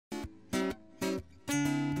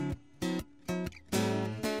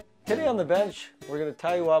Today on the bench, we're going to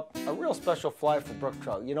tie you up a real special fly for brook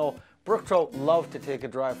trout. You know, brook trout love to take a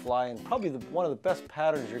dry fly, and probably one of the best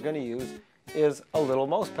patterns you're going to use is a little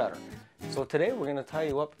mouse pattern. So today we're going to tie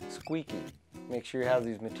you up squeaky. Make sure you have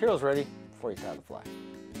these materials ready before you tie the fly.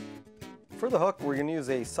 For the hook, we're going to use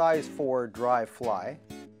a size 4 dry fly.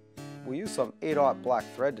 We use some 8/0 black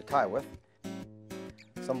thread to tie with,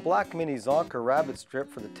 some black mini zonker rabbit strip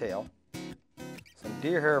for the tail, some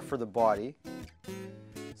deer hair for the body,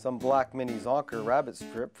 some black mini zonker rabbit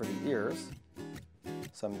strip for the ears,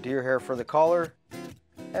 some deer hair for the collar,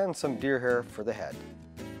 and some deer hair for the head.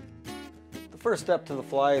 The first step to the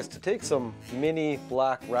fly is to take some mini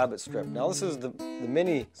black rabbit strip. Now this is the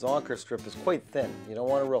mini zonker strip is quite thin. You don't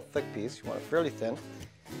want a real thick piece, you want it fairly thin.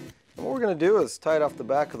 And what we're going to do is tie it off the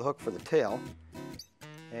back of the hook for the tail.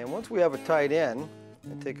 And once we have it tied in,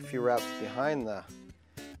 and take a few wraps behind the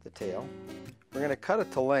tail, we're going to cut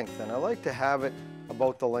it to length, and I like to have it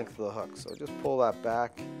about the length of the hook. So just pull that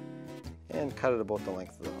back and cut it about the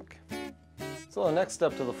length of the hook. So the next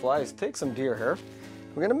step to the fly is take some deer hair.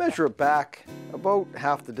 We're going to measure it back about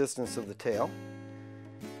half the distance of the tail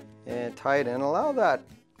and tie it in. Allow that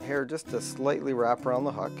hair just to slightly wrap around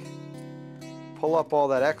the hook. Pull up all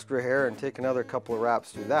that extra hair and take another couple of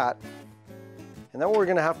wraps through that. And then what we're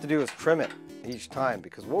going to have to do is trim it each time,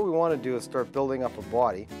 because what we want to do is start building up a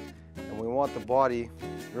body, and we want the body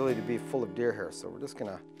really to be full of deer hair. So we're just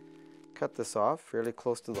going to cut this off fairly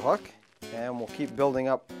close to the hook, and we'll keep building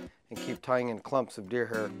up and keep tying in clumps of deer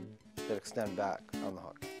hair that extend back on the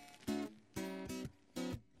hook.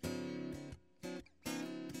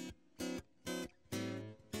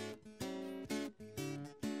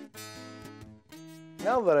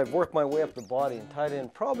 Now that I've worked my way up the body and tied in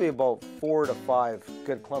probably about 4 to 5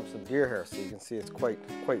 good clumps of deer hair, so you can see it's quite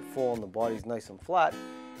full and the body's nice and flat,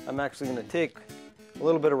 I'm actually going to take a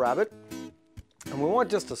little bit of rabbit, and we want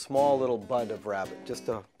just a small little bud of rabbit, just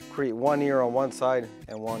to create one ear on one side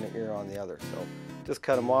and one ear on the other. So just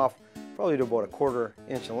cut them off, probably to about 1/4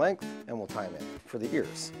 inch in length, and we'll tie them in for the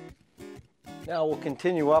ears. Now we'll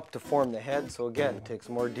continue up to form the head. So again, take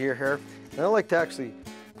some more deer hair, and I like to actually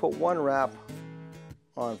put one wrap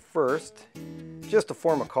on first, just to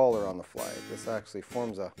form a collar on the fly. This actually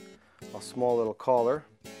forms a small little collar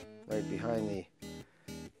right behind the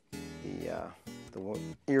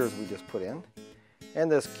ears we just put in.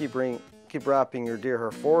 And just keep wrapping your deer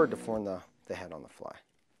hair forward to form the head on the fly,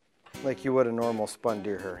 like you would a normal spun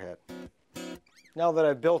deer hair head. Now that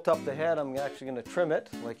I've built up the head, I'm actually going to trim it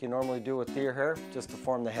like you normally do with deer hair, just to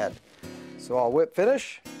form the head. So I'll whip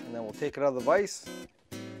finish, and then we'll take it out of the vise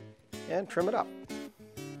and trim it up.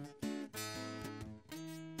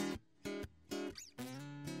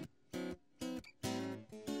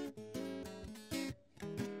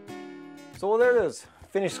 So there it is,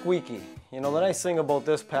 finished squeaky. You know, the nice thing about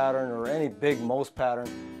this pattern, or any big mouse pattern,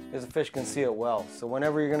 is the fish can see it well. So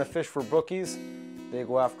whenever you're going to fish for brookies, they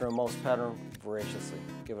go after a mouse pattern voraciously.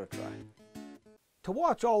 Give it a try. To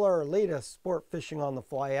watch all our latest Sport Fishing on the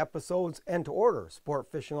Fly episodes and to order Sport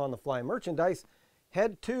Fishing on the Fly merchandise,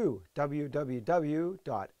 head to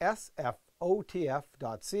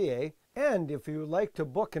www.sfotf.ca. And if you would like to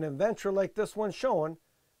book an adventure like this one showing,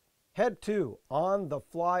 head to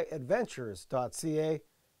ontheflyadventures.ca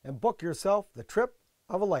and book yourself the trip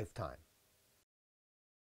of a lifetime.